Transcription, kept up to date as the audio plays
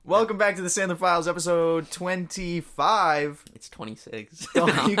Welcome back to the Sandler Files, episode 25. It's 26.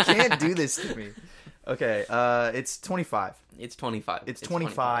 Oh, you can't do this to me. Okay, it's 25. It's 25. It's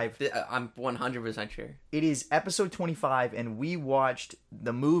 25. I'm 100% sure. It is episode 25, and we watched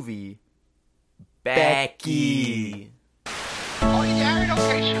the movie Becky. Oh, yeah,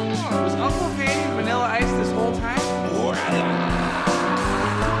 okay, sure. Was Uncle Vinny Vanilla Ice this whole time?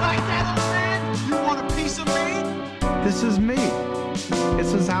 Like that, old man? You want a piece of me? This is me.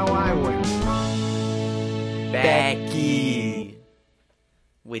 This is how I win. Becky.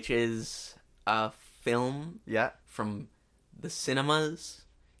 Which is a film from the cinemas,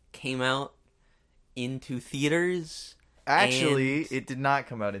 came out into theaters. Actually, it did not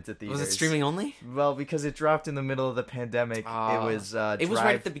come out into theaters. Was it streaming only? Well, because it dropped in the middle of the pandemic. It was It was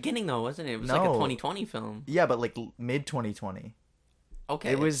right at the beginning, though, wasn't it? It was like a 2020 film. Yeah, but like mid-2020.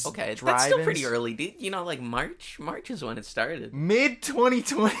 Okay. It was okay. drive-ins. That's still pretty early, dude. You know, like March is when it started.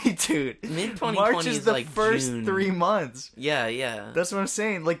 Mid-2020, dude. Mid-2020 March is the like first June. 3 months. Yeah. That's what I'm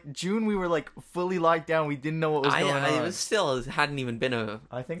saying. Like June, we were like fully locked down. We didn't know what was going on. It was still, it hadn't even been a.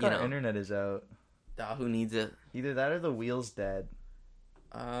 I think our internet is out. Who needs it? Either that or the wheel's dead.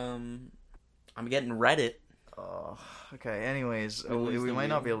 I'm getting Reddit. Oh, okay. Anyways, We'll lose we the might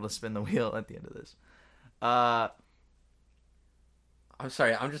not be wheel. able to spin the wheel at the end of this. I'm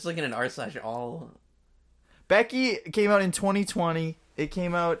sorry. I'm just looking at r/all. Becky came out in 2020. It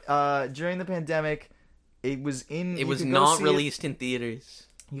came out during the pandemic. It was in. It was not released in theaters.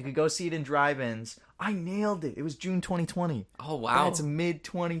 You could go see it in drive-ins. I nailed it. It was June 2020. Oh wow! That's mid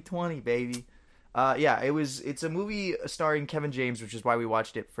 2020, baby. Yeah, it's a movie starring Kevin James, which is why we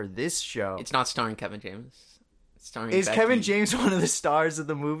watched it for this show. It's not starring Kevin James. It's starring. Is Becky. Kevin James one of the stars of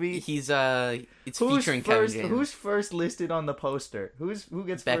the movie? He's It's featuring Kevin James. Who's first listed on the poster? Who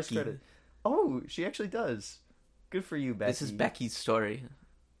gets first Becky. credit? Oh, she actually does. Good for you, Becky. This is Becky's story.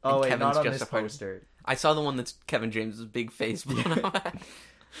 Oh and wait, Kevin's not on just this a part. poster. I saw the one that's Kevin James's big face.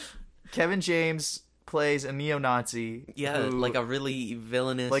 Kevin James plays a neo-Nazi. Yeah, who, like a really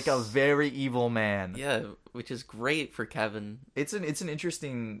villainous, like a very evil man. Yeah, which is great for Kevin. It's an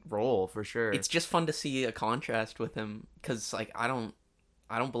interesting role for sure. It's just fun to see a contrast with him because, like, I don't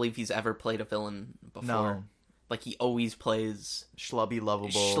believe he's ever played a villain before. No. Like he always plays schlubby, lovable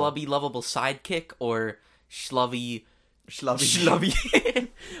sidekick or schlubby,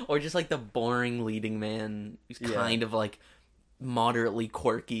 or just like the boring leading man who's kind of like moderately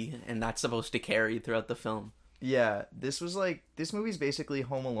quirky, and that's supposed to carry throughout the film. Yeah, this movie's basically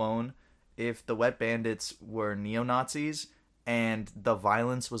Home Alone if the Wet Bandits were neo-Nazis and the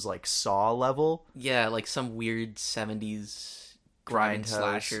violence was like Saw level. Yeah, like some weird 70s grind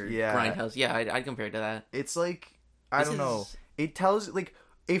slasher. Yeah. Grindhouse. Yeah, I'd compare it to that. It's like, I don't know. It tells, like,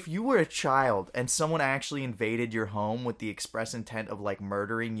 if you were a child and someone actually invaded your home with the express intent of, like,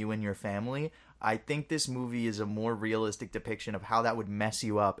 murdering you and your family, I think this movie is a more realistic depiction of how that would mess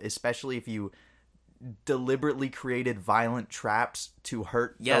you up, especially if you deliberately created violent traps to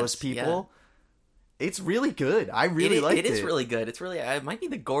hurt those people. Yeah. It's really good. I really liked it. It is really good. It might be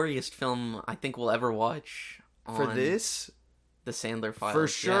the goriest film I think we'll ever watch. For this? The Sandler Files. For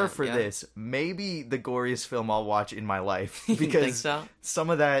sure this. Maybe the goriest film I'll watch in my life. Because think so?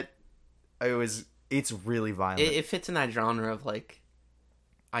 Some of that, it's really violent. It fits in that genre of, like,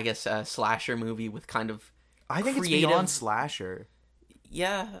 I guess a slasher movie with kind of I think creative... it's beyond slasher.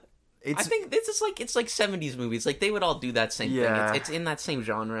 Yeah. I think it's like 70s movies. Like, they would all do that same thing. It's in that same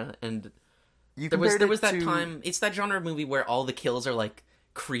genre. And there was that time... It's that genre of movie where all the kills are, like,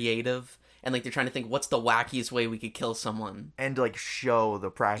 creative. And, like, they're trying to think, what's the wackiest way we could kill someone? And, like, show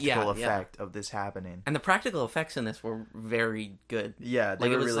the practical effect of this happening. And the practical effects in this were very good. Yeah, they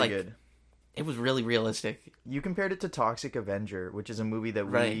were really good. It was really realistic. You compared it to Toxic Avenger, which is a movie that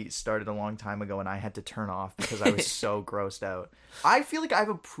we started a long time ago and I had to turn off because I was so grossed out. I feel like I have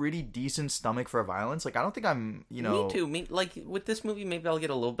a pretty decent stomach for violence. Like, I don't think I'm, Me too. Like, with this movie, maybe I'll get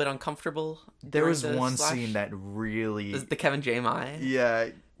a little bit uncomfortable. There was one scene that really... The Kevin James eye? Yeah.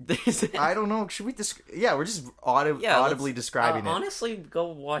 I don't know. Should we we're just audibly describing it. Honestly, go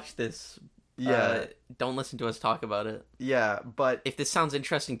watch this. Yeah. Don't listen to us talk about it. Yeah, but... If this sounds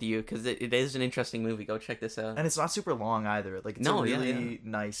interesting to you, because it is an interesting movie, go check this out. And it's not super long either. Like, it's a really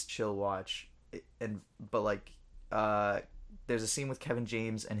nice, chill watch. But, like, there's a scene with Kevin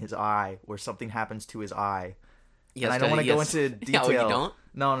James and his eye where something happens to his eye. Yes, and I don't want to go into detail. Oh, you don't?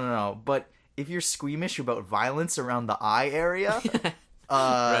 No. But if you're squeamish about violence around the eye area...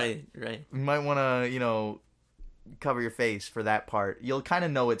 right. You might want to, cover your face for that part. You'll kind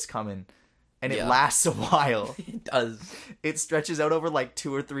of know it's coming. And it lasts a while. It does. It stretches out over like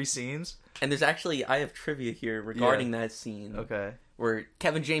 2 or 3 scenes. And there's actually, I have trivia here regarding that scene. Okay. where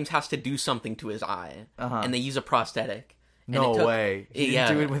Kevin James has to do something to his eye, and they use a prosthetic. No way. He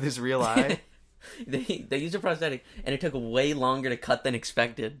didn't do it with his real eye? They used a prosthetic, and it took way longer to cut than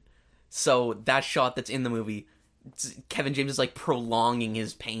expected. So that shot that's in the movie, Kevin James is like prolonging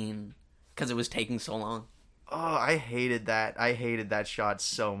his pain because it was taking so long. Oh, I hated that. I hated that shot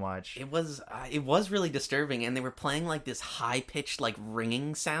so much. It was really disturbing, and they were playing like this high-pitched like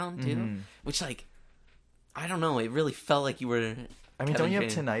ringing sound too, which like, I don't know, it really felt like you were... I mean, don't you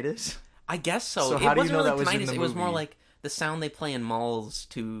have tinnitus? I guess so. So how do you know that was in the movie? It was more like the sound they play in malls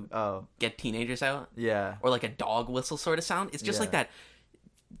to get teenagers out. Yeah. Or like a dog whistle sort of sound. It's just like that.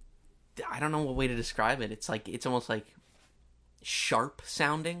 I don't know what way to describe it. It's like, it's almost like sharp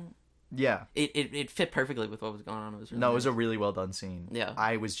sounding. Yeah. It fit perfectly with what was going on. It was really it was a really well done scene. Yeah.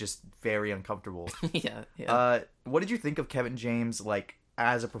 I was just very uncomfortable. Yeah. What did you think of Kevin James, like,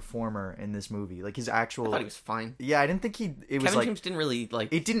 as a performer in this movie? Like, his actual... I thought he was fine. Yeah, I didn't think Kevin James didn't really,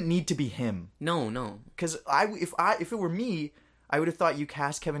 like... It didn't need to be him. No. Because if it were me, I would have thought you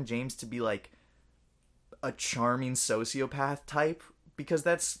cast Kevin James to be, like, a charming sociopath type. Because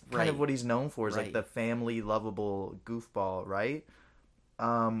that's kind of what he's known for, is, like, the family, lovable goofball, right?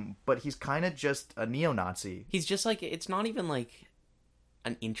 But he's kind of just a neo-Nazi. He's just like, it's not even like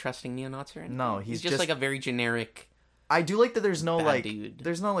an interesting neo-Nazi or anything. No, he's just like a very generic. I do like that there's no like dude.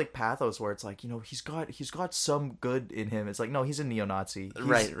 There's no like pathos where it's like, you know, he's got some good in him. It's like, no, he's a neo-Nazi.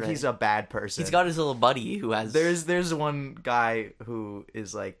 Right. He's a bad person. He's got his little buddy who has... There's one guy who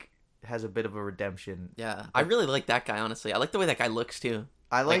is like, has a bit of a redemption. Yeah. I really like that guy, honestly. I like the way that guy looks too.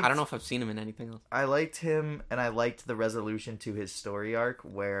 I don't know if I've seen him in anything else. I liked him, and I liked the resolution to his story arc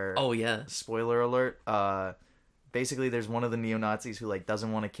where... Oh, yeah. Spoiler alert. Basically, there's one of the neo-Nazis who, like,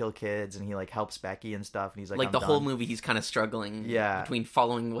 doesn't want to kill kids, and he, like, helps Becky and stuff, and he's like, Like, the whole movie, he's kind of struggling between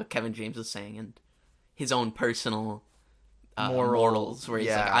following what Kevin James is saying and his own personal morals, where he's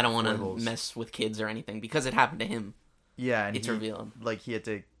like, I don't want to mess with kids or anything, because it happened to him. Yeah, and it's revealed. Like, he had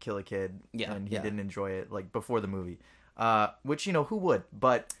to kill a kid, and he yeah. didn't enjoy it, like, before the movie. Which, you know, who would?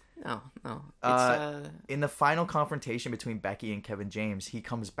 But no. In the final confrontation between Becky and Kevin James, he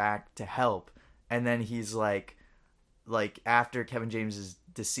comes back to help, and then he's like after Kevin James is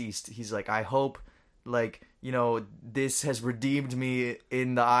deceased, he's like, I hope, like, you know, this has redeemed me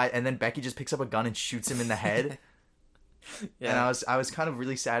in the eye, and then Becky just picks up a gun and shoots him in the head. And I was kind of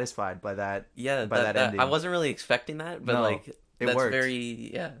really satisfied by that. Yeah, that ending. I wasn't really expecting that, but like that's worked.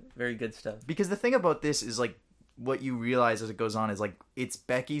 very good stuff. Because the thing about this is, like, what you realize as it goes on is, like, it's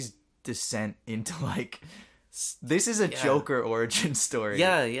Becky's descent into, like, this is a Joker origin story.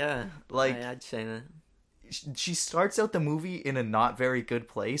 Yeah. Like, I'd say that. She starts out the movie in a not very good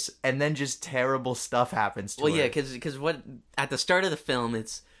place, and then just terrible stuff happens to her. Well, yeah, because what at the start of the film,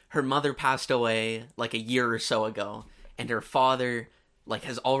 it's her mother passed away like a year or so ago, and her father like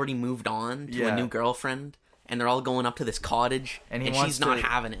has already moved on to a new girlfriend, and they're all going up to this cottage, and she's not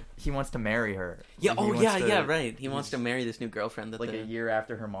having it. He wants to marry her. Yeah. Right. He wants to marry this new girlfriend that like a year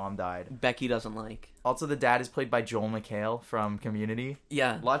after her mom died. Becky doesn't like. Also, the dad is played by Joel McHale from Community.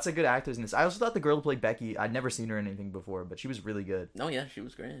 Yeah. Lots of good actors in this. I also thought the girl who played Becky, I'd never seen her in anything before, but she was really good. Oh yeah, she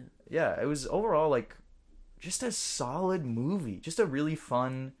was great. Yeah, it was overall like just a solid movie. Just a really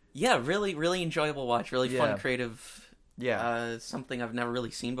fun. Yeah, really enjoyable watch. Really fun, creative. Yeah. Something I've never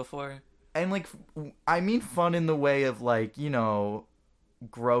really seen before. And, like, I mean fun in the way of, like, you know,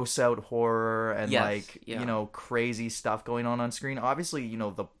 gross out horror and, you know, crazy stuff going on screen. Obviously, you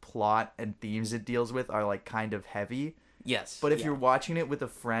know, the plot and themes it deals with are, like, kind of heavy. Yes. But if you're watching it with a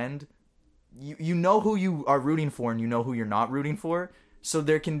friend, you know who you are rooting for and you know who you're not rooting for. So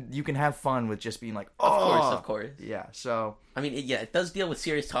you can have fun with just being like, oh! Of course. Yeah, so... I mean, it does deal with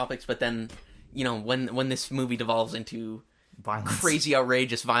serious topics, but then, you know, when this movie devolves into... violence. Crazy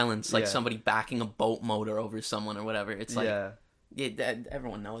outrageous violence, like somebody backing a boat motor over someone or whatever. It's like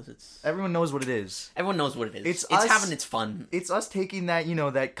everyone knows everyone knows what it is. Everyone knows what it is. It's having its fun. It's us taking that, you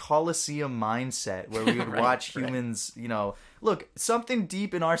know, that Colosseum mindset where we would watch humans, you know, look, something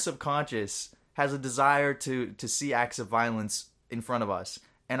deep in our subconscious has a desire to see acts of violence in front of us.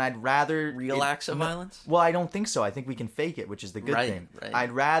 And I'd rather... acts of violence? Well, I don't think so. I think we can fake it, which is the good thing. Right.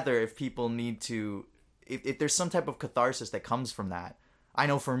 I'd rather if people need to... If there's some type of catharsis that comes from that. I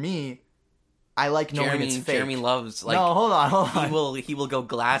know for me, I like knowing it's fake. Jeremy loves... Like, no, hold on. He will go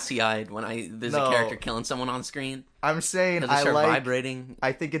glassy-eyed when there's a character killing someone on screen. I'm saying I like... vibrating.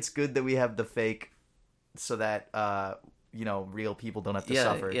 I think it's good that we have the fake so that, you know, real people don't have to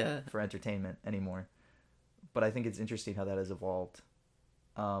suffer for entertainment anymore. But I think it's interesting how that has evolved.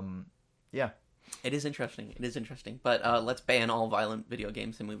 Yeah. It is interesting. But let's ban all violent video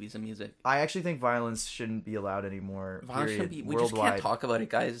games and movies and music. I actually think violence shouldn't be allowed anymore. Violence shouldn't be. We just can't talk about it,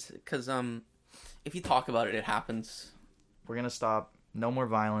 guys. Because if you talk about it, it happens. We're gonna stop. No more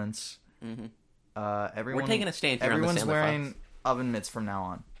violence. Mm-hmm. Everyone. We're taking a stand here. Everyone's on the wearing oven mitts from now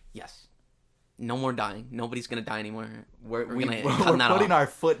on. Yes. No more dying. Nobody's gonna die anymore. We're putting our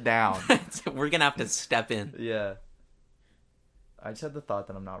foot down. We're gonna have to step in. Yeah. I just had the thought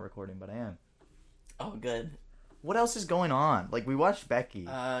that I'm not recording, but I am. Oh, good. What else is going on? Like, we watched Becky.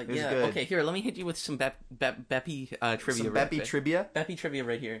 It was good. Okay, here, let me hit you with some Beppy trivia. Some Beppy trivia? Beppy trivia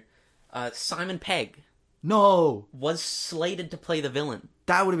right here. Simon Pegg. No! Was slated to play the villain.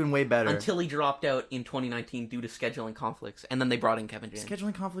 That would have been way better. Until he dropped out in 2019 due to scheduling conflicts. And then they brought in Kevin James.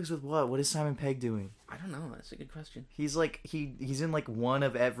 Scheduling conflicts with what? What is Simon Pegg doing? I don't know. That's a good question. He's like, he's in like one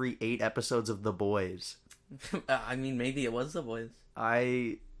of every 8 episodes of The Boys. I mean, maybe it was The Boys.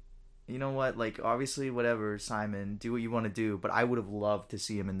 You know what? Like, obviously, whatever, Simon, do what you want to do, but I would have loved to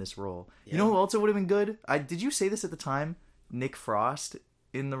see him in this role. Yeah. You know who also would have been good? Did you say this at the time? Nick Frost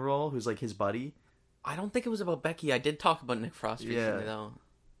in the role, who's like his buddy. I don't think it was about Becky. I did talk about Nick Frost recently, though.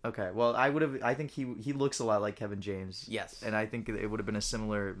 Okay, well, I think he looks a lot like Kevin James. Yes. And I think it would have been a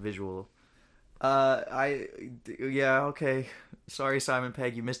similar visual. Okay. Sorry, Simon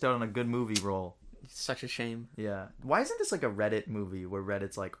Pegg, you missed out on a good movie role. Such a shame. Yeah. Why isn't this like a Reddit movie where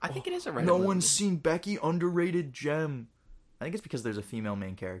Reddit's like, I think it is a Reddit movie. One's seen Becky, underrated gem. I think it's because there's a female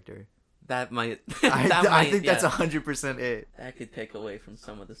main character. That might... I think that's 100% it. That could take away from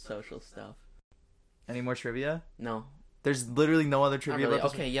some of the social stuff. Any more trivia? No. There's literally no other trivia about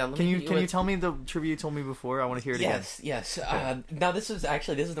this. Okay, yeah. Can you tell me the trivia you told me before? I want to hear it again. Yes. Now this is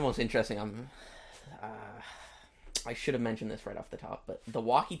the most interesting. I should have mentioned this right off the top, but the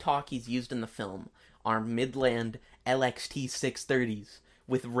walkie-talkies used in the film are Midland LXT 630s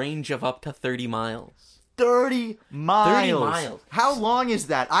with range of up to 30 miles. 30 miles. 30 miles. How long is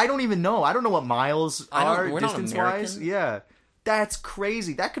that? I don't even know. I don't know what miles are distance-wise. Yeah. That's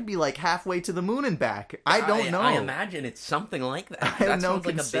crazy. That could be like halfway to the moon and back. I don't know. I imagine it's something like that. That sounds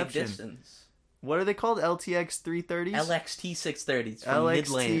like a big distance. What are they called? LTX 330s? LXT 630s from LXT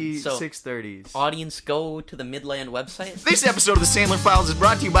Midland. So, 630s. Audience, go to the Midland website. This episode of the Sandler Files is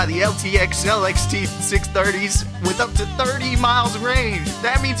brought to you by the LTX LXT 630s with up to 30 miles range.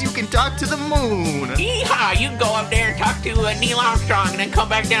 That means you can talk to the moon. Yeehaw! You can go up there and talk to Neil Armstrong and then come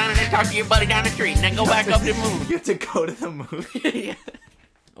back down and then talk to your buddy down the street and then go back up to the moon. You have to go to the moon. Yeah.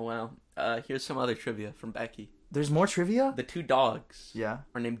 Well, here's some other trivia from Becky. There's more trivia? The 2 dogs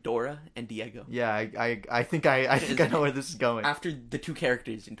are named Dora and Diego. Yeah, I think I know where this is going. After the 2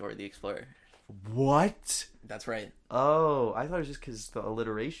 characters in Dora the Explorer. What? That's right. Oh, I thought it was just because the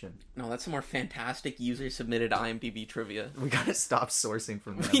alliteration. No, that's some more fantastic user-submitted IMDb trivia. We gotta stop sourcing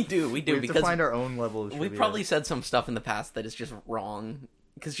from them. We do. We have to find our own level of trivia. We've probably said some stuff in the past that is just wrong.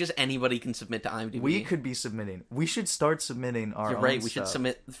 Because just anybody can submit to IMDb. We could be submitting. We should start submitting our own You're right. We stuff. should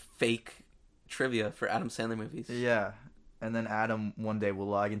submit fake trivia for Adam Sandler movies. Yeah. And then Adam one day will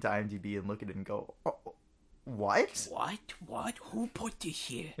log into IMDb and look at it and go, oh, what? What? Who put this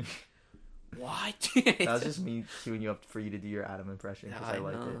here? What? That was just me queuing you up for you to do your Adam impression because I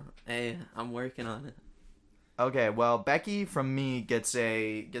liked it. Hey, I'm working on it. Okay, well, Becky from me gets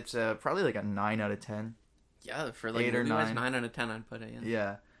a probably like a 9 out of 10. Yeah, for like 8 or 9. 9 out of 10 I'd put it in.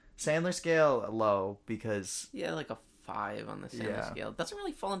 Yeah. Sandler scale low because like a 5 on the Sandler scale. It doesn't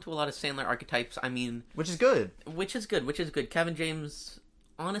really fall into a lot of Sandler archetypes. I mean, which is good. Kevin James,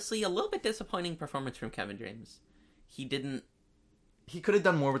 honestly, a little bit disappointing performance from Kevin James. He could have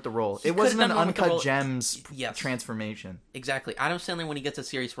done more with the role. It wasn't an Uncut Gems transformation. Exactly. Adam Sandler, when he gets a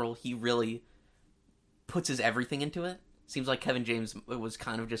serious role, he really puts his everything into it. Seems like Kevin James was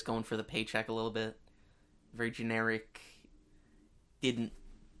kind of just going for the paycheck a little bit. Very generic. Didn't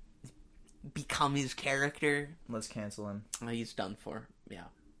become his character. Let's cancel him. He's done for. Yeah.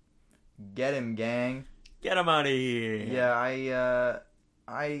 Get him, gang. Get him out of here. Yeah,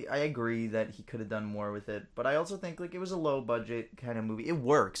 I agree that he could have done more with it, but I also think like it was a low budget kind of movie. It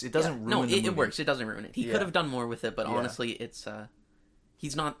works. It doesn't ruin the movie. It works. It doesn't ruin it. He could have done more with it, but honestly, it's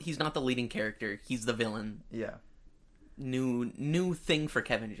he's not the leading character. He's the villain. Yeah. New thing for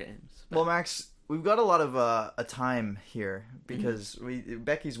Kevin James. Well, Max, we've got a lot of a time here because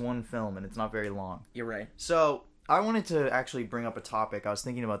Becky's one film and it's not very long. You're right. So I wanted to actually bring up a topic. I was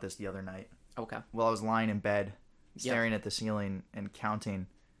thinking about this the other night. Okay. While I was lying in bed, staring at the ceiling and counting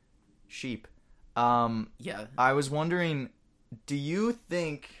sheep. I was wondering, do you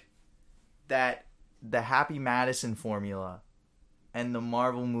think that the Happy Madison formula and the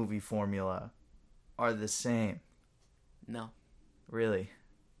Marvel movie formula are the same? No. Really?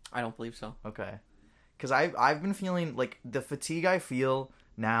 I don't believe so. Okay. Because I've been feeling, like, the fatigue I feel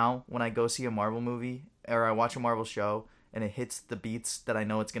now when I go see a Marvel movie, or I watch a Marvel show, and it hits the beats that I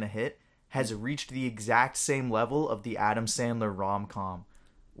know it's going to hit, has reached the exact same level of the Adam Sandler rom-com,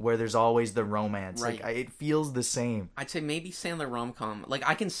 where there's always the romance. Right. Like, it feels the same. I'd say maybe Sandler rom-com. Like,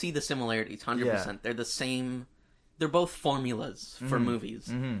 I can see the similarities, 100%. Yeah. They're the same. They're both formulas for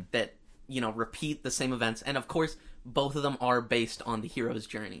movies that, you know, repeat the same events. And, of course, both of them are based on the hero's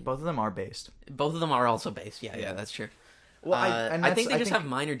journey. Both of them are based. Both of them are also based. Yeah, that's true. Well, I think they just have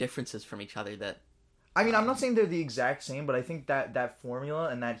minor differences from each other that... I mean, I'm not saying they're the exact same, but I think that formula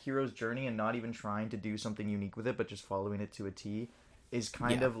and that hero's journey and not even trying to do something unique with it, but just following it to a T, is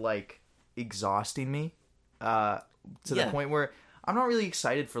kind of, like, exhausting me to the point where I'm not really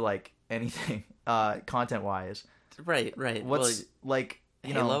excited for, like, anything content-wise. Right. What's, like,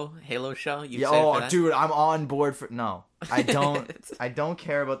 you know... Halo show? Dude, I'm on board for... No, I don't. I don't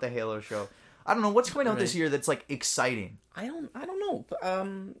care about the Halo show. I don't know what's coming out this year that's, like, exciting. I don't know.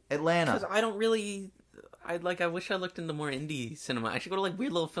 Atlanta. Because I don't really... I wish I looked into more indie cinema. I should go to, like,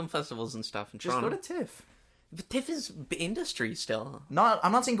 weird little film festivals and stuff in Toronto. Just go to TIFF. But TIFF is industry still.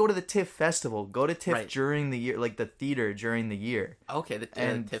 I'm not saying go to the TIFF festival. Go to TIFF during the year, like the theater during the year. Okay, the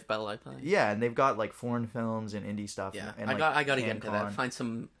TIFF Battle Icon. Yeah, and they've got, like, foreign films and indie stuff. Yeah, and I got to get into that. Find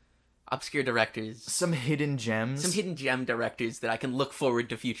some obscure directors. Some hidden gems. Some hidden gem directors that I can look forward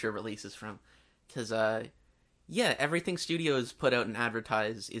to future releases from. Because, everything studios put out and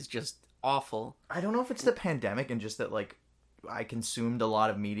advertise is just awful. I don't know if it's the pandemic and just that, like, I consumed a lot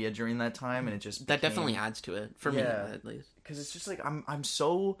of media during that time, and it just that definitely adds to it for me, at least. Because it's just like I'm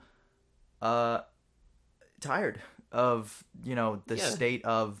so tired of, you know, the state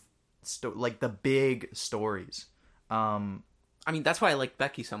of like the big stories. I mean, that's why I liked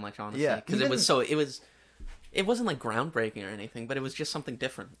Becky so much, honestly. Yeah, because it wasn't like groundbreaking or anything, but it was just something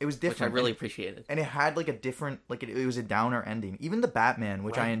different. It was different, which I really appreciated. And it had, like, a different, like, it was a downer ending. Even the Batman,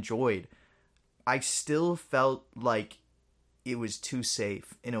 which I enjoyed, I still felt like it was too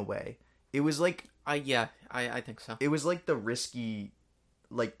safe in a way. It was like... I think so. It was like the risky...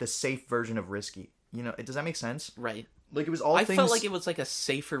 Like, the safe version of risky. You know, does that make sense? Right. Like, it was all I felt like it was like a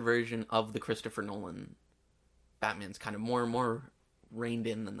safer version of the Christopher Nolan Batman's, kind of more reined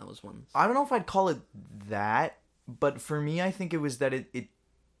in than those ones. I don't know if I'd call it that, but for me, I think it was that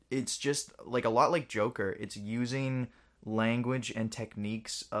it's just, like, a lot like Joker. It's using language and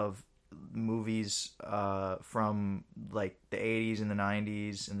techniques of movies from, like, the 80s and the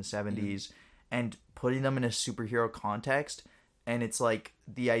 90s and the 70s and putting them in a superhero context. And it's like,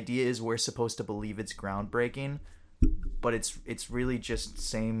 the idea is we're supposed to believe it's groundbreaking, but it's really just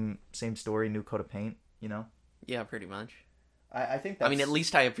same story, new coat of paint, you know? Yeah, pretty much. I think that's... I mean, at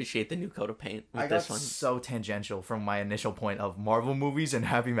least I appreciate the new coat of paint with this one. I got so tangential from my initial point of Marvel movies and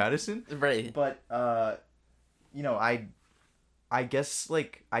Happy Madison. Right. But, you know, I guess,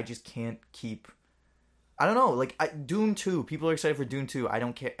 like, I just can't keep... I don't know, like, Dune 2. People are excited for Dune 2. I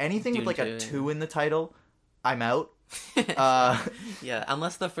don't care. Anything Dune with, like, 2, a 2 in the title, I'm out. Yeah,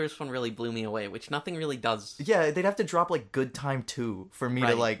 unless the first one really blew me away, which nothing really does. Yeah, they'd have to drop, like, Good Time 2 for me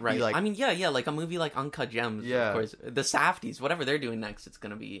to, like, be like... I mean, yeah, like a movie like Uncut Gems, of course. The Safdies, whatever they're doing next, it's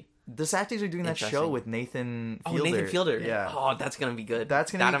gonna be... The Safdies are doing that show with Nathan Fielder. Oh, Nathan Fielder. Yeah. Oh, that's gonna be good.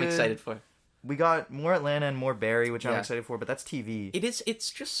 That's gonna be good. I'm excited for. We got more Atlanta and more Barry, which I'm excited for, but that's TV. It's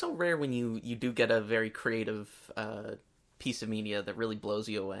just so rare when you do get a very creative piece of media that really blows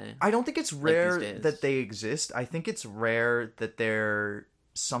you away. I don't think it's rare that they exist. I think it's rare that they're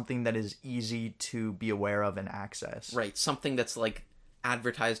something that is easy to be aware of and access. Right, something that's, like,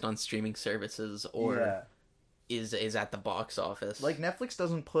 advertised on streaming services or is at the box office. Like, Netflix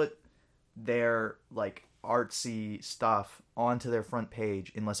doesn't put their, like, artsy stuff onto their front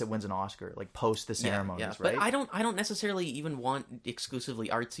page unless it wins an Oscar, like, post the ceremonies, right? But I don't necessarily even want exclusively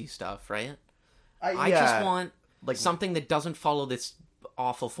artsy stuff, right? I just want, like, something that doesn't follow this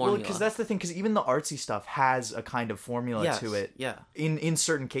awful formula. Well, because that's the thing, because even the artsy stuff has a kind of formula to it. Yeah. In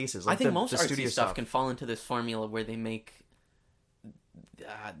certain cases. Like, I think most artsy stuff can fall into this formula where they make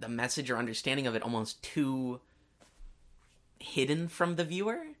the message or understanding of it almost too hidden from the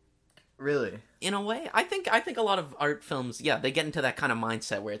viewer. Really? In a way. I think a lot of art films, they get into that kind of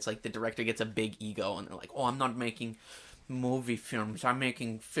mindset where it's like the director gets a big ego and they're like, oh, I'm not making movie films, I'm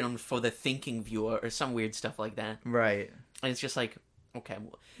making films for the thinking viewer, or some weird stuff like that. Right. And it's just like, okay,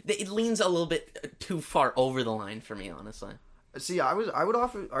 it leans a little bit too far over the line for me, honestly. See, I would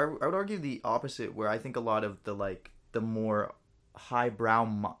argue the opposite, where I think a lot of the more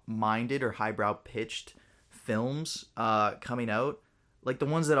highbrow minded or highbrow pitched films coming out, like the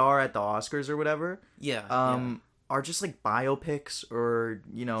ones that are at the Oscars or whatever, are just like biopics or,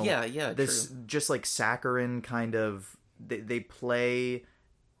 you know, this true. Just like saccharine kind of, they play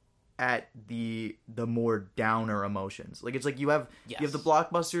at the more downer emotions. Like, it's like you have the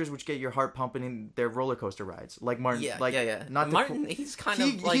blockbusters which get your heart pumping in their roller coaster rides. Like Martin, not Martin. He's kind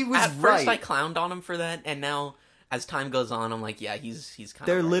of like, at first I clowned on him for that, and now as time goes on, I'm like, he's kind of.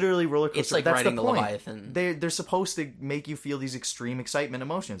 They're literally roller coasters. It's like That's riding the the Leviathan. They're supposed to make you feel these extreme excitement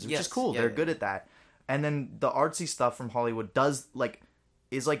emotions, which is cool. They're good at that. And then the artsy stuff from Hollywood is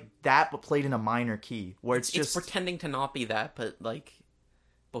like that, but played in a minor key, where it's just pretending to not be that, but like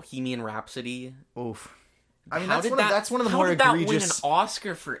Bohemian Rhapsody. Oof. I mean, that's one of the more egregious. How did that win an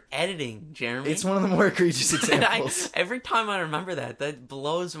Oscar for editing, Jeremy? It's one of the more egregious examples. Every time I remember that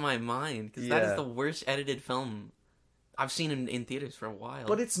blows my mind, because that is the worst edited film I've seen in theaters for a while.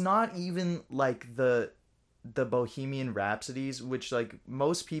 But it's not even like the Bohemian Rhapsodies, which like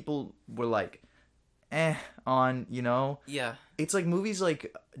most people were like, on, you know? Yeah. It's like movies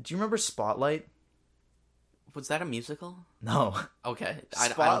like, do you remember Spotlight? Was that a musical? No. Okay.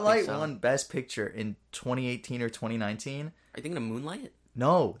 Spotlight I don't think so. won Best Picture in 2018 or 2019. Are you thinking of Moonlight?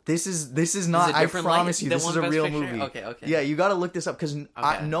 No, this is not. I promise you, this is a real movie. Okay. Yeah, you got to look this up because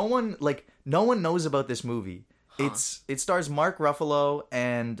no one knows about this movie. Huh. It stars Mark Ruffalo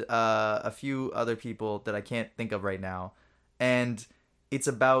and a few other people that I can't think of right now, and it's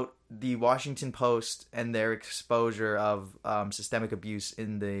about the Washington Post and their exposure of systemic abuse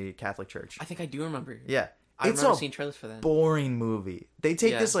in the Catholic Church. I think I do remember. Yeah. I've never seen trailers for that. Boring movie. They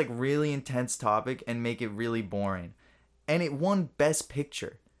take this like really intense topic and make it really boring. And it won Best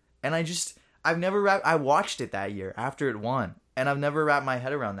Picture. And I watched it that year after it won. And I've never wrapped my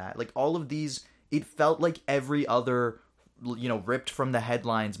head around that. Like all of these, it felt like every other, you know, ripped from the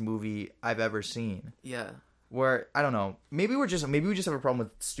headlines movie I've ever seen. Yeah. Where, I don't know, maybe we just have a problem with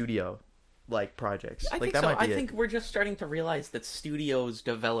studio like projects. I think so. I think we're just starting to realize that studios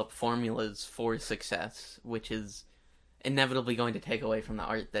develop formulas for success, which is inevitably going to take away from the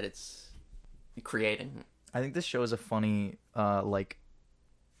art that it's creating. I think this show is a funny like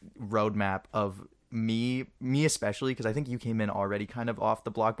roadmap of me especially, because I think you came in already kind of off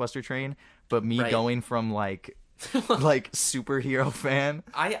the blockbuster train, but me going from like like superhero fan.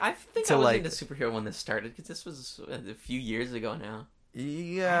 I think I was into superhero when this started, because this was a few years ago now.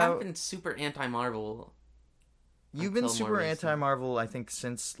 Yeah, I have been super anti-Marvel. You've been super anti-Marvel, I think,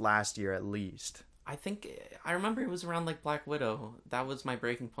 since last year at least. I remember it was around like Black Widow. That was my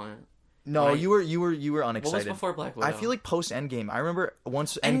breaking point. No, you were unexcited. What was before Black Widow? I feel like post Endgame. I remember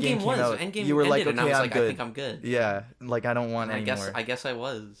once Endgame came out, you were like, okay, I'm good. I think I'm good. Yeah, like I don't want any more. I guess I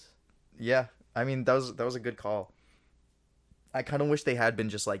was. Yeah, I mean that was a good call. I kind of wish they had been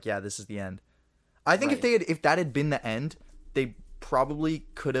just like, yeah, this is the end. I think if that had been the end, they probably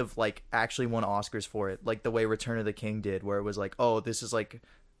could have like actually won Oscars for it, like the way Return of the King did, where it was like, oh, this is like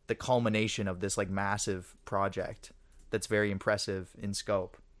the culmination of this like massive project that's very impressive in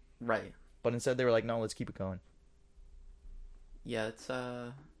scope. Right. But instead they were like, no, let's keep it going. Yeah,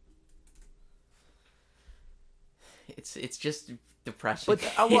 it's just depressing.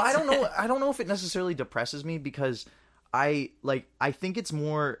 But I don't know if it necessarily depresses me, because I think it's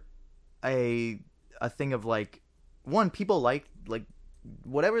more a thing of like, one, people like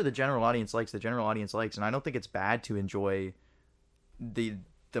whatever the general audience likes, and I don't think it's bad to enjoy the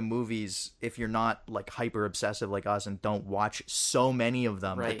movies if you're not like hyper obsessive like us and don't watch so many of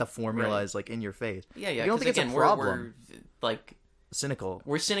them that the formula is like in your face. Yeah. I don't think it's a problem. We're like cynical.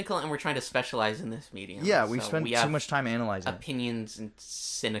 We're cynical, and we're trying to specialize in this medium. Yeah, we spend too much time analyzing opinions and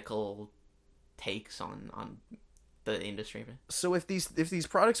cynical takes on the industry. So if these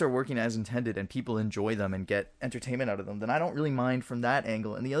products are working as intended and people enjoy them and get entertainment out of them, then I don't really mind from that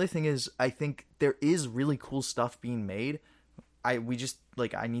angle. And the other thing is, I think there is really cool stuff being made. I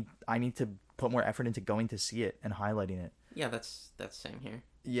need to put more effort into going to see it and highlighting it. Yeah, that's same here.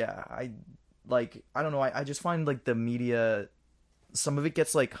 Yeah, I don't know. I just find like the media, some of it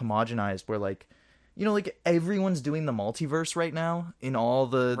gets like homogenized, where like, you know, like everyone's doing the multiverse right now in all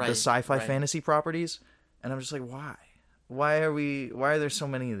the sci-fi fantasy properties. And I'm just like, why? Why are there so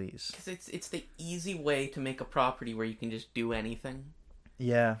many of these? Because it's the easy way to make a property where you can just do anything.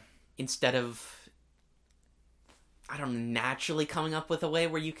 Yeah. Instead of, I don't know, naturally coming up with a way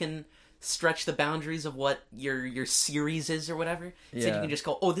where you can stretch the boundaries of what your series is or whatever. Instead you can just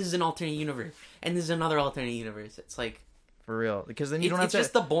go, oh, this is an alternate universe, and this is another alternate universe. It's like, for real, because then you don't have to. It's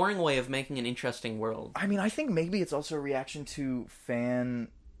just the boring way of making an interesting world. I mean, I think maybe it's also a reaction to fan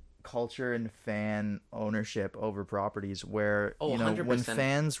culture and fan ownership over properties, where you know 100%. When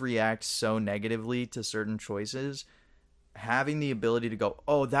fans react so negatively to certain choices, having the ability to go,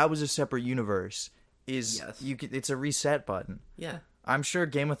 oh, that was a separate universe, is it's a reset button. Yeah. I'm sure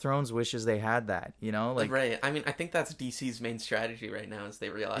Game of Thrones wishes they had that, you know? Like, right. I mean, I think that's DC's main strategy right now is they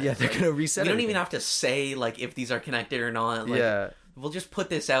realize... Yeah, they're like, going to reset We don't even have to say, like, if these are connected or not. Like, we'll just put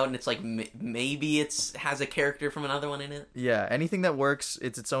this out and it's like, maybe it's has a character from another one in it. Yeah, anything that works,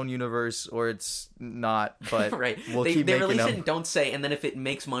 it's its own universe or it's not, but right. We'll they keep making release them. it and don't say, and then if it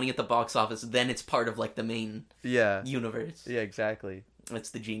makes money at the box office, then it's part of, like, the main universe. Yeah, exactly.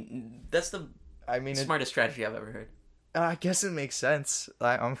 That's the smartest strategy I've ever heard. I guess it makes sense.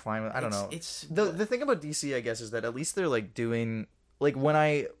 I'm fine with. I don't know. The thing about DC, I guess, is that at least they're like doing like when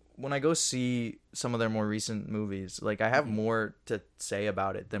I go see some of their more recent movies, like I have more to say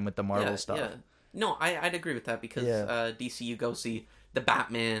about it than with the Marvel stuff. Yeah. No, I'd agree with that because DC, you go see the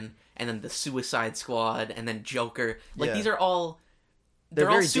Batman and then the Suicide Squad and then Joker. Like these are all they're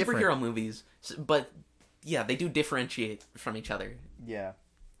all superhero different. Movies, but they do differentiate from each other. Yeah,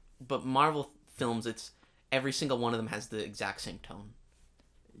 but Marvel films, it's every single one of them has the exact same tone.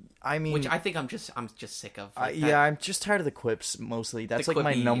 I mean, which I think I'm just sick of. Like I'm just tired of the quips mostly. That's like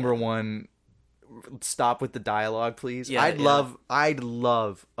my number one. Stop with the dialogue, please. Yeah, I'd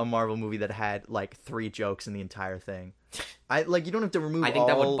love a Marvel movie that had like 3 jokes in the entire thing. You don't have to remove. I think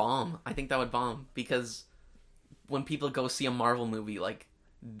that would bomb because when people go see a Marvel movie, like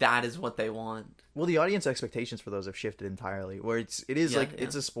that is what they want. Well, the audience expectations for those have shifted entirely. Where it's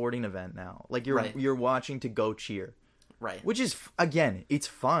a sporting event now. Like you're watching to go cheer, right? Which is again, it's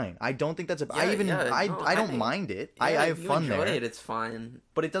fine. I don't think that's I don't mind it. I have fun there. It's fine,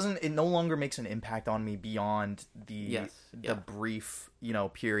 but it doesn't. It no longer makes an impact on me beyond the brief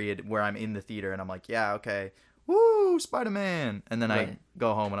period where I'm in the theater and I'm like, yeah, okay, woo, Spider-Man, and then I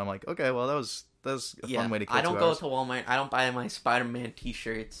go home and I'm like, okay, well that was a fun way to kill 2 hours. I don't go to Walmart. I don't buy my Spider-Man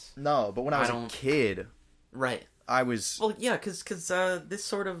t-shirts. No, but when I was a kid... Right. I was... Well, yeah, because this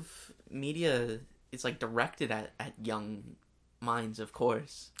sort of media is, like, directed at young minds, of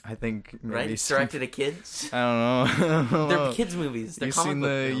course. I think maybe... Right? Directed at kids? I don't know. They're kids' movies. They're comic book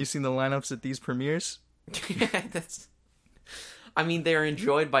films. You seen the lineups at these premieres? Yeah, I mean, they're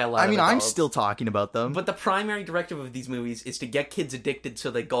enjoyed by a lot of adults. I'm still talking about them. But the primary directive of these movies is to get kids addicted so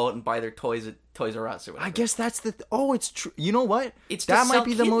they go out and buy their toys at Toys R Us or whatever. I guess that's it's true. You know what? That might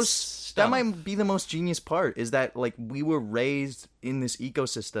be the most genius part, is that, like, we were raised in this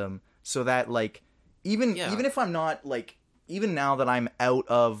ecosystem so that, like, even if I'm not, like... Even now that I'm out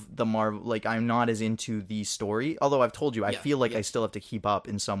of the Marvel, like, I'm not as into the story. Although I've told you, I feel like I still have to keep up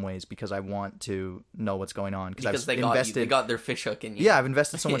in some ways because I want to know what's going on. Because they got their fish hook in you. Yeah, I've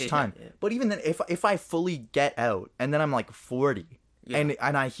invested so much time. But even then, if I fully get out and then I'm like 40 and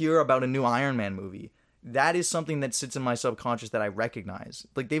I hear about a new Iron Man movie, that is something that sits in my subconscious that I recognize.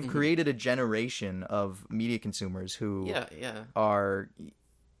 Like, they've created a generation of media consumers who are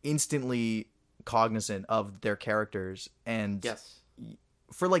instantly cognizant of their characters, and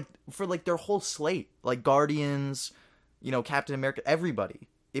for their whole slate, like Guardians, Captain America, everybody.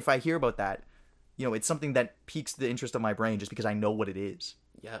 If I hear about that, it's something that piques the interest of my brain just because I know what it is.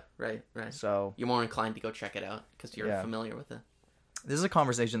 Yeah, right. So you're more inclined to go check it out because you're familiar with it. This is a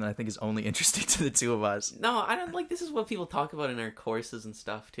conversation that I think is only interesting to the two of us. No, I don't this is what people talk about in our courses and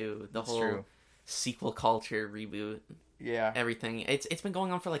stuff too. The whole sequel culture, reboot. Yeah. Everything. It's been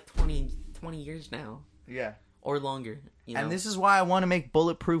going on for like 20 years now. Yeah. Or longer. And this is why I want to make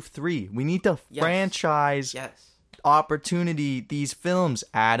Bulletproof 3. We need to franchise opportunity these films,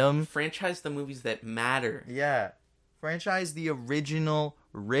 Adam. Franchise the movies that matter. Yeah. Franchise the original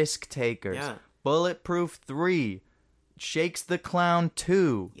Risk Takers. Yeah. Bulletproof 3. Shakes the Clown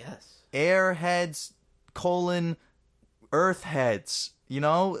 2. Yes. Airheads, Earthheads.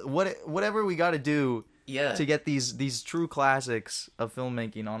 Whatever we got to do to get these true classics of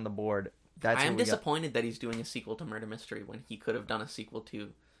filmmaking on the board. I am disappointed that he's doing a sequel to Murder Mystery when he could have done a sequel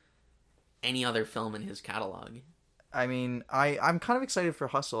to any other film in his catalog. I mean, I'm kind of excited for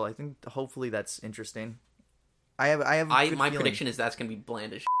Hustle. I think hopefully that's interesting. My prediction is that's gonna be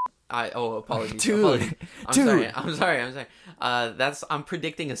bland as shit. Apologies, dude. I'm sorry. I'm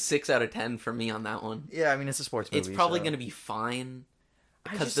predicting a 6 out of 10 for me on that one. Yeah, I mean, it's a sports movie. It's probably gonna be fine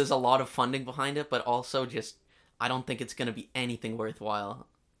because there's a lot of funding behind it, but also I don't think it's gonna be anything worthwhile.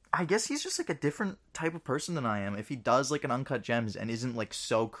 I guess he's just like a different type of person than I am. If he does like an Uncut Gems and isn't like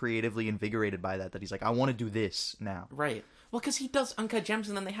so creatively invigorated by that he's like, I want to do this now. Right. Well, because he does Uncut Gems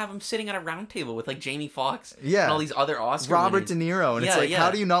and then they have him sitting at a round table with like Jamie Foxx and all these other Oscar Robert winners. De Niro. And it's like, how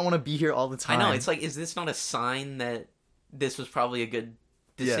do you not want to be here all the time? I know. It's like, is this not a sign that this was probably a good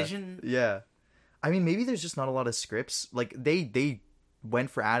decision? Yeah. I mean, maybe there's just not a lot of scripts. Like, they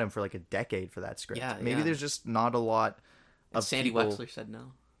went for Adam for like a decade for that script. Yeah, maybe there's just not a lot of Sandy people... Wexler said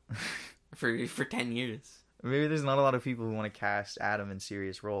no. for 10 years. Maybe there's not a lot of people who want to cast Adam in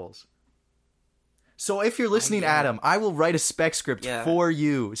serious roles. So if you're listening, Adam, I will write a spec script for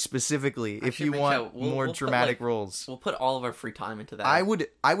you specifically if you want more dramatic roles. We'll put all of our free time into that. I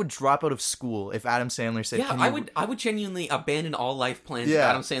would drop out of school if Adam Sandler said, I would genuinely abandon all life plans if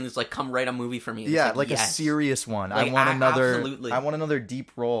Adam Sandler's like, come write a movie for me. Yeah, like a serious one. Like, I want another deep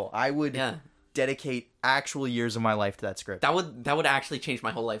role. I would dedicate actual years of my life to that script. That would actually change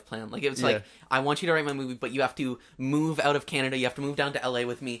my whole life plan. Like, it was like, I want you to write my movie, but you have to move out of Canada. You have to move down to LA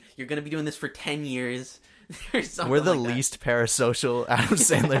with me. You're going to be doing this for 10 years. We're the least parasocial Adam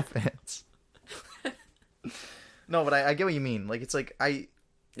Sandler fans. No, but I get what you mean. Like, it's like,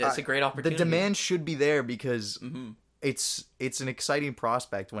 it's a great opportunity. The demand should be there because it's an exciting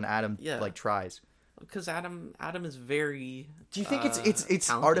prospect when Adam like tries. Because Adam is very. Do you think it's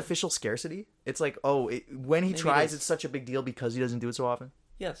artificial scarcity? It's like, when he tries, it's such a big deal because he doesn't do it so often.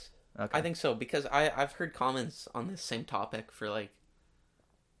 Yes, okay. I think so, because I've heard comments on this same topic for like,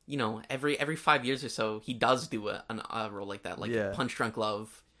 you know, every 5 years or so he does do a role like that, like Punch Drunk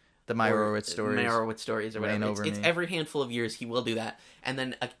Love, the Maya Horowitz stories, or whatever. It's every handful of years he will do that, and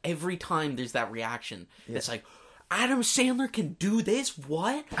then every time there's that reaction. It's like, Adam Sandler can do this?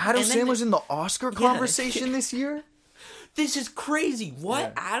 What? Adam Sandler's in the Oscar conversation this year? This is crazy.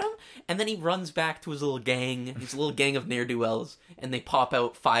 What, Adam? And then he runs back to his little gang of ne'er-do-wells, and they pop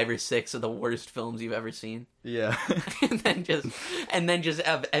out 5 or 6 of the worst films you've ever seen. Yeah. and then just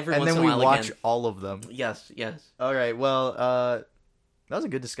have every once in a while again. And then we watch all of them. Yes. All right, well, that was a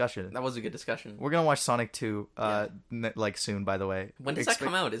good discussion. We're going to watch Sonic 2 like soon, by the way. When does that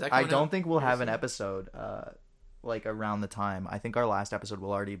come out? I don't think we'll have an episode like around the time. I think our last episode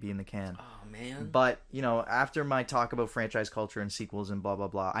will already be in the can. Oh man. But, you know, after my talk about franchise culture and sequels and blah blah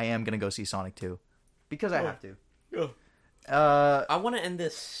blah, I am going to go see Sonic 2 because I have to. I want to end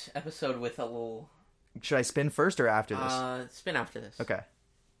this episode with a little. Should I spin first or after this? Spin after this. Okay.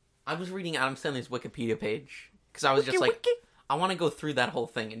 I was reading Adam Sandler's Wikipedia page because I was just like, I want to go through that whole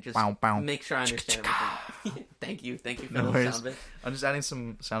thing and just make sure I understand everything. Thank you for those sound bits. I'm just adding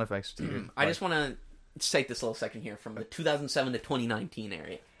some sound effects to you. I just want to take this little section here from the 2007 to 2019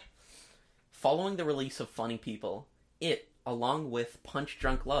 area. Following the release of Funny People, it, along with Punch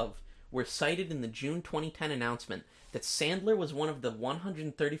Drunk Love, were cited in the June 2010 announcement that Sandler was one of the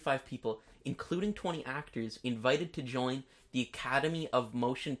 135 people, including 20 actors, invited to join the Academy of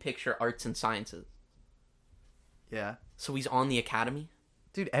Motion Picture Arts and Sciences. Yeah. So he's on the Academy?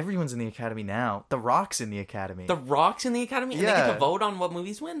 Dude, everyone's in the Academy now. The Rock's in the Academy. The Rock's in the Academy? And they get to vote on what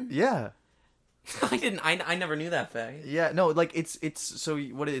movies win? Yeah. I never knew that fact. Yeah, no, like it's so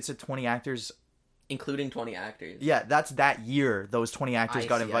what it's a 20 actors, including 20 actors. Yeah, that's that year those 20 actors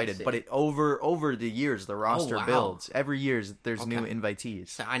got invited, but it over the years the roster builds. Every year there's new invitees.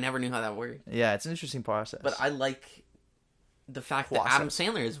 So I never knew how that worked. Yeah, it's an interesting process. But I like the fact that Adam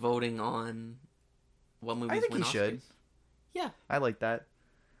Sandler is voting on what movies win Oscars. I think he should. Yeah. I like that.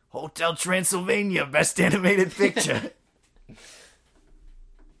 Hotel Transylvania, best animated picture.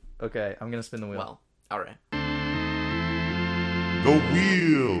 Okay, I'm gonna spin the wheel. Well, alright. The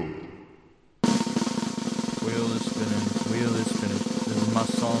wheel. Wheel is spinning. This is my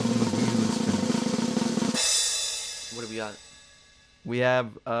song, the wheel is spinning. What do we got? We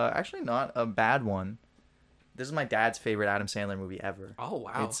have, actually not a bad one. This is my dad's favorite Adam Sandler movie ever. Oh,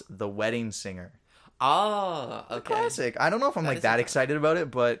 wow. It's The Wedding Singer. Oh, okay. A classic. I don't know if I'm that excited about it,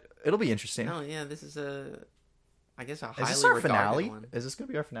 but it'll be interesting. No, yeah, this is I guess a highly regarded one. Is this our finale? One. Is this going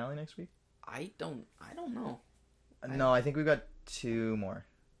to be our finale next week? I don't know. No, I think we've got 2 more.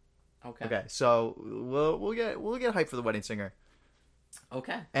 Okay, so we'll get hyped for The Wedding Singer.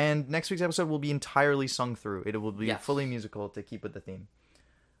 Okay. And next week's episode will be entirely sung through. It will be fully musical to keep with the theme.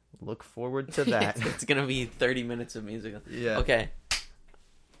 Look forward to that. It's going to be 30 minutes of musical. Yeah. Okay.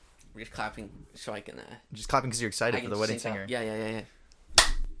 We're just clapping so I can... just clapping because you're excited for The Wedding Singer. Yeah.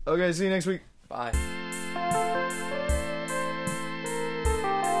 Okay, see you next week. Bye.